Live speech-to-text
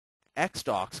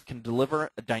XDocs can deliver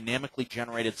a dynamically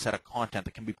generated set of content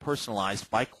that can be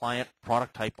personalized by client,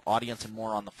 product type, audience, and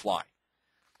more on the fly.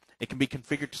 It can be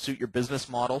configured to suit your business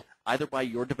model either by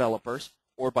your developers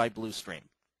or by Bluestream.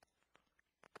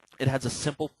 It has a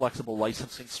simple, flexible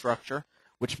licensing structure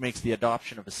which makes the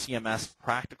adoption of a CMS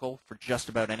practical for just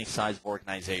about any size of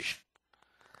organization.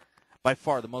 By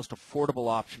far the most affordable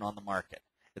option on the market.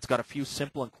 It's got a few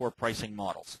simple and core pricing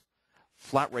models.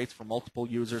 Flat rates for multiple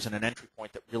users and an entry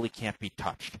point that really can't be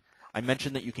touched. I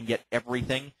mentioned that you can get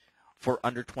everything for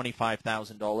under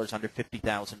 $25,000, under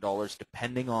 $50,000,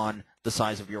 depending on the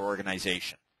size of your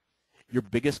organization. Your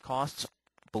biggest costs,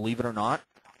 believe it or not,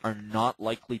 are not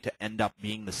likely to end up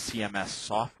being the CMS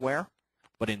software,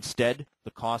 but instead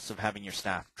the costs of having your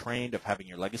staff trained, of having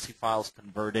your legacy files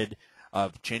converted,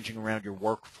 of changing around your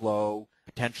workflow,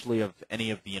 potentially of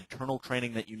any of the internal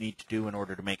training that you need to do in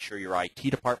order to make sure your IT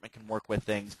department can work with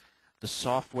things. The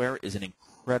software is an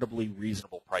incredibly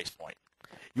reasonable price point.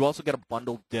 You also get a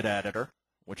bundled DITA editor,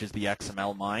 which is the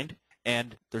XML Mind,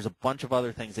 and there's a bunch of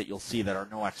other things that you'll see that are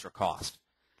no extra cost.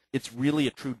 It's really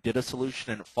a true DITA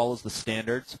solution, and it follows the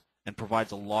standards and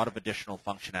provides a lot of additional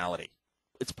functionality.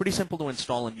 It's pretty simple to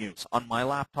install and use. On my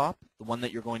laptop, the one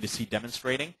that you're going to see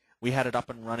demonstrating, we had it up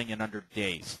and running in under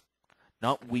days.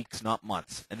 Not weeks, not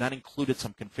months. And that included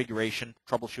some configuration,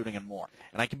 troubleshooting, and more.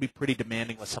 And I can be pretty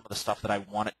demanding with some of the stuff that I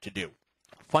want it to do.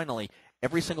 Finally,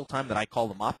 every single time that I call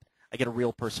them up, I get a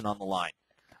real person on the line.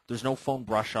 There's no phone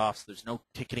brush-offs. There's no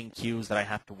ticketing queues that I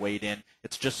have to wait in.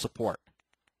 It's just support.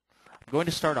 I'm going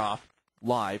to start off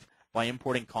live by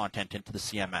importing content into the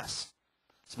CMS.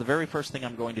 So the very first thing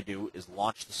I'm going to do is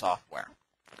launch the software.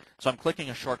 So I'm clicking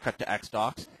a shortcut to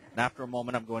XDocs, and after a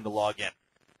moment I'm going to log in.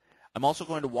 I'm also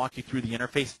going to walk you through the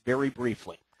interface very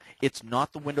briefly. It's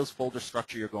not the Windows folder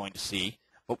structure you're going to see,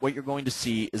 but what you're going to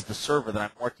see is the server that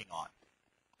I'm working on.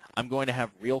 I'm going to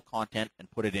have real content and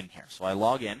put it in here. So I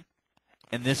log in,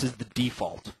 and this is the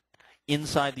default.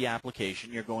 Inside the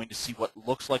application, you're going to see what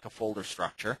looks like a folder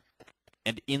structure,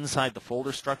 and inside the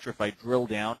folder structure, if I drill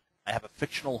down, I have a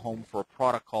fictional home for a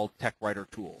product called TechWriter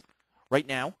Tool. Right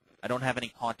now, I don't have any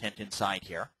content inside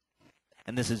here,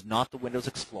 and this is not the Windows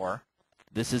Explorer.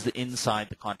 This is inside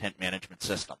the content management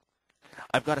system.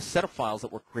 I've got a set of files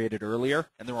that were created earlier,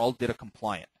 and they're all DITA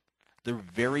compliant. They're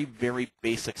very, very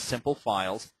basic, simple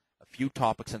files, a few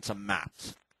topics, and some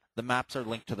maps. The maps are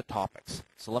linked to the topics.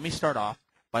 So let me start off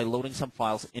by loading some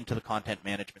files into the content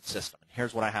management system. And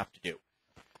here's what I have to do.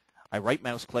 I right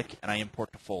mouse click, and I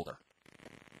import to folder.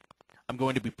 I'm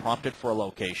going to be prompted for a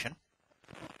location,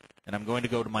 and I'm going to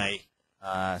go to my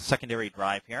secondary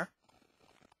drive here,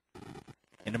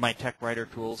 into my TechWriter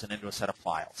tools, and into a set of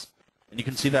files. And you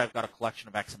can see that I've got a collection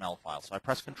of XML files. So I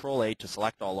press Control-A to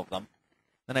select all of them.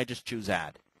 Then I just choose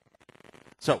Add.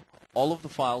 So all of the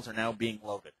files are now being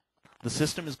loaded. The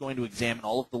system is going to examine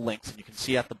all of the links, and you can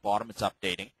see at the bottom it's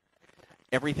updating.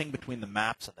 Everything between the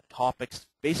maps and the topics,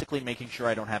 basically making sure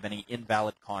I don't have any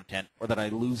invalid content or that I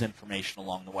lose information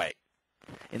along the way.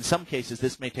 In some cases,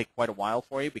 this may take quite a while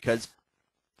for you because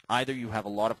either you have a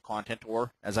lot of content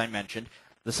or, as I mentioned,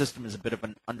 the system is a bit of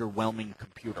an underwhelming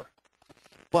computer.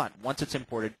 But once it's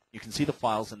imported, you can see the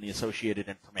files and the associated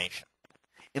information.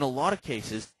 In a lot of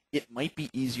cases, it might be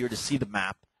easier to see the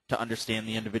map to understand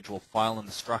the individual file and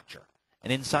the structure.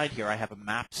 And inside here, I have a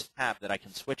Maps tab that I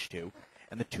can switch to,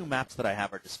 and the two maps that I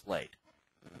have are displayed.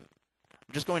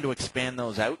 I'm just going to expand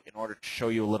those out in order to show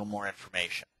you a little more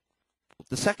information.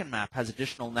 The second map has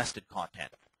additional nested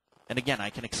content. And again,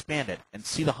 I can expand it and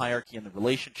see the hierarchy and the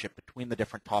relationship between the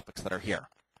different topics that are here.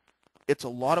 It's a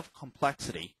lot of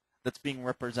complexity that's being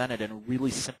represented in a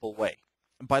really simple way.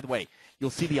 And by the way,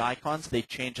 you'll see the icons, they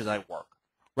change as I work.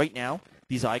 Right now,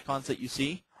 these icons that you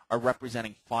see are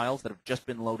representing files that have just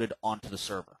been loaded onto the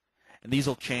server. And these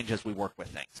will change as we work with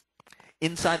things.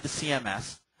 Inside the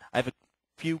CMS, I have a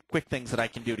few quick things that I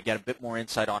can do to get a bit more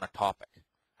insight on a topic.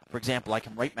 For example, I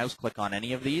can right mouse click on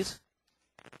any of these.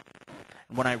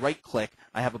 And when I right click,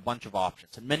 I have a bunch of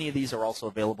options. And many of these are also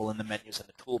available in the menus and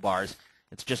the toolbars.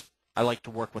 It's just I like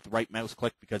to work with right mouse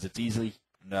click because it's easily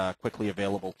and quickly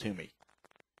available to me.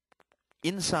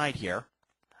 Inside here,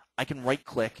 I can right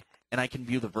click and I can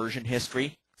view the version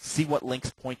history, see what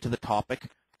links point to the topic,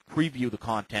 preview the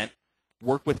content,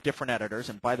 work with different editors.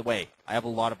 And by the way, I have a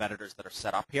lot of editors that are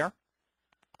set up here.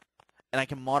 And I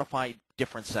can modify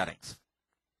different settings.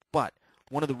 But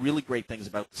one of the really great things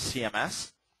about the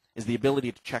CMS is the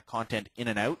ability to check content in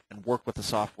and out and work with the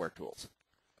software tools.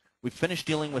 We've finished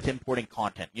dealing with importing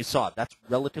content. You saw it. That's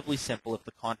relatively simple if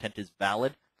the content is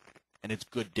valid and it's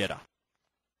good DITA.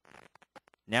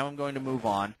 Now I'm going to move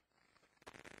on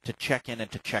to check in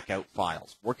and to check out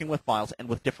files, working with files and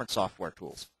with different software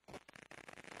tools.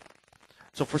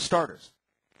 So for starters,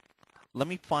 let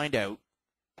me find out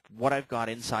what I've got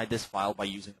inside this file by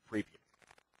using the preview.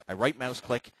 I right mouse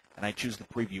click and I choose the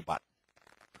preview button.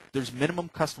 There's minimum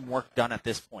custom work done at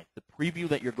this point. The preview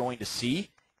that you're going to see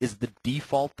is the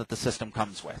default that the system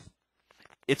comes with.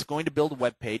 It's going to build a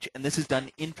web page, and this is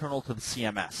done internal to the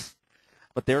CMS.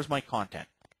 But there's my content.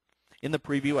 In the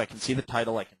preview, I can see the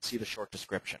title, I can see the short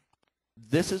description.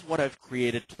 This is what I've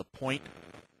created to the point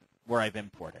where I've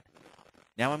imported.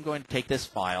 Now I'm going to take this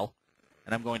file,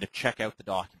 and I'm going to check out the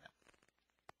document.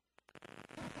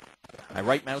 I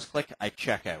right mouse click, I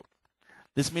check out.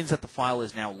 This means that the file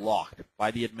is now locked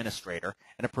by the administrator,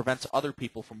 and it prevents other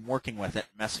people from working with it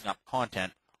and messing up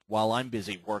content while I'm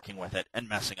busy working with it and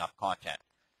messing up content.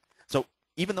 So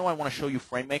even though I want to show you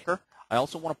FrameMaker, I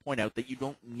also want to point out that you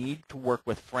don't need to work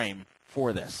with Frame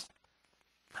for this.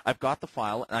 I've got the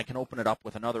file, and I can open it up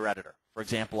with another editor, for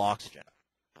example, Oxygen.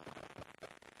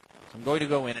 So I'm going to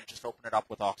go in and just open it up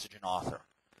with Oxygen Author.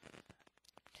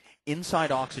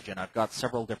 Inside Oxygen, I've got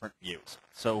several different views.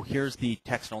 So here's the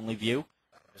text-only view.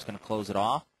 I'm just going to close it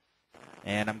off,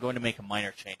 and I'm going to make a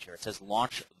minor change here. It says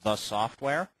Launch the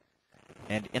Software,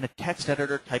 and in a text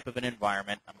editor type of an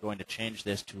environment, I'm going to change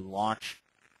this to Launch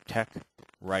Tech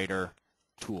Writer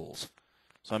Tools.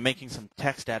 So I'm making some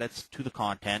text edits to the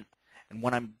content, and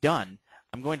when I'm done,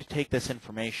 I'm going to take this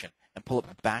information and pull it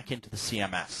back into the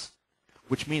CMS,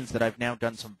 which means that I've now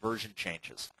done some version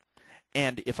changes.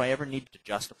 And if I ever need to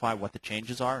justify what the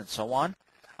changes are and so on,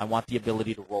 I want the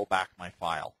ability to roll back my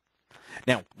file.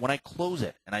 Now, when I close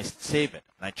it and I save it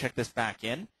and I check this back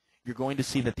in, you're going to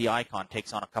see that the icon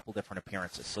takes on a couple different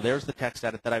appearances. So there's the text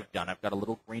edit that I've done. I've got a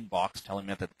little green box telling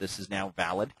me that this is now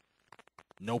valid.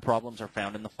 No problems are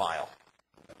found in the file.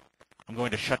 I'm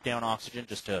going to shut down Oxygen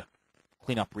just to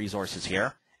clean up resources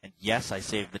here. And yes, I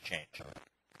saved the change.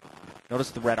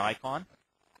 Notice the red icon.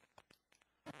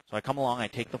 So I come along, I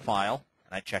take the file,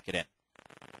 and I check it in.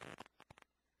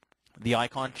 The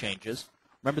icon changes.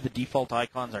 Remember, the default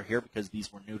icons are here because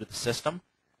these were new to the system.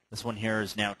 This one here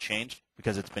is now changed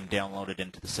because it's been downloaded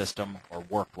into the system or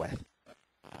worked with.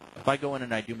 If I go in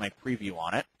and I do my preview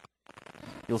on it,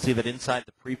 you'll see that inside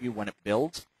the preview when it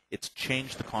builds, it's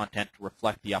changed the content to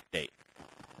reflect the update.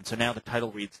 And so now the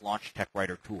title reads Launch Tech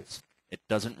Writer Tools. It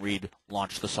doesn't read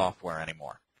Launch the Software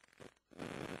anymore.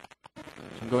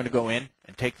 So I'm going to go in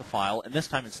and take the file, and this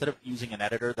time instead of using an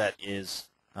editor that is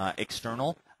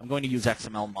external, I'm going to use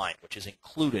XML Mind, which is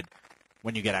included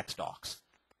when you get XDocs.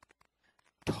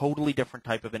 Totally different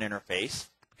type of an interface,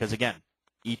 because again,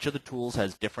 each of the tools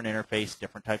has different interface,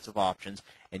 different types of options,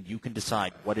 and you can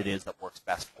decide what it is that works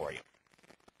best for you.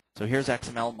 So here's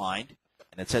XML Mind,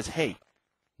 and it says, hey,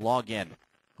 log in.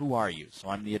 Who are you? So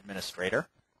I'm the administrator,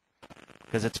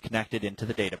 because it's connected into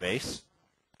the database.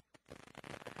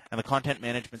 And the content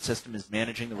management system is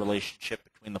managing the relationship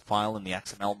between the file and the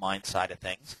XML Mind side of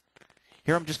things.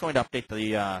 Here I'm just going to update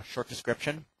the short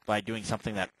description by doing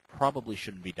something that probably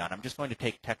shouldn't be done. I'm just going to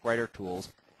take Tech Writer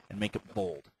Tools and make it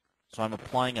bold. So I'm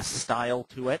applying a style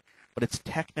to it, but it's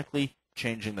technically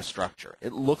changing the structure.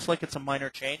 It looks like it's a minor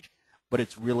change, but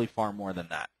it's really far more than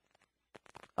that.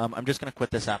 I'm just going to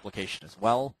quit this application as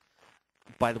well.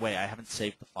 By the way, I haven't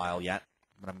saved the file yet,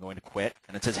 but I'm going to quit.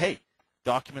 And it says, hey,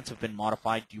 documents have been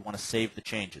modified. Do you want to save the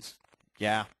changes?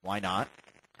 Yeah, why not?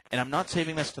 And I'm not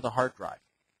saving this to the hard drive.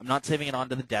 I'm not saving it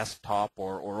onto the desktop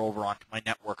or over onto my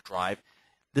network drive.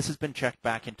 This has been checked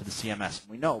back into the CMS.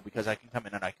 And we know because I can come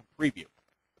in and I can preview.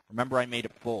 Remember, I made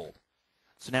it bold.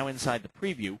 So now inside the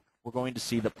preview, we're going to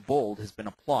see that bold has been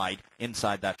applied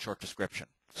inside that short description.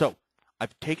 So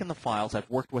I've taken the files. I've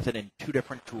worked with it in 2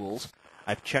 different tools.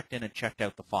 I've checked in and checked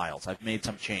out the files. I've made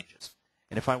some changes.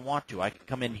 And if I want to, I can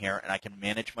come in here and I can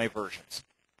manage my versions.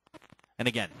 And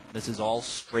again, this is all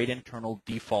straight internal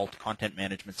default content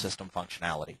management system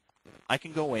functionality. I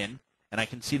can go in and I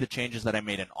can see the changes that I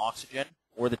made in Oxygen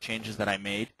or the changes that I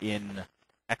made in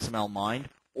XML Mind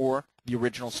or the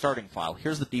original starting file.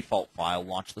 Here's the default file,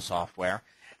 Launch the Software.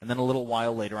 And then a little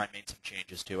while later, I made some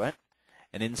changes to it.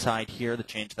 And inside here, the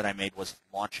change that I made was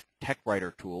Launch Tech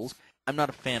Writer Tools. I'm not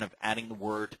a fan of adding the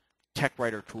word Tech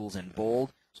Writer Tools in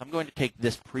bold. So I'm going to take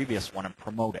this previous one and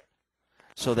promote it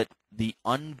so that the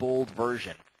unbold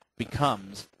version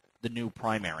becomes the new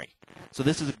primary. So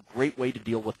this is a great way to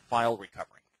deal with file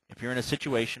recovery. If you're in a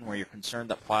situation where you're concerned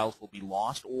that files will be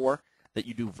lost or that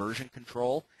you do version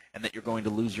control and that you're going to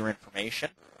lose your information,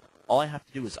 all I have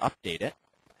to do is update it.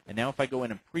 And now if I go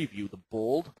in and preview, the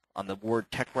bold on the word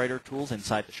Tech Writer Tools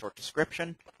inside the short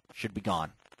description should be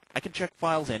gone. I can check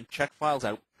files in, check files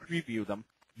out, preview them,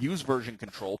 use version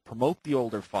control, promote the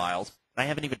older files, and I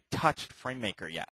haven't even touched FrameMaker yet.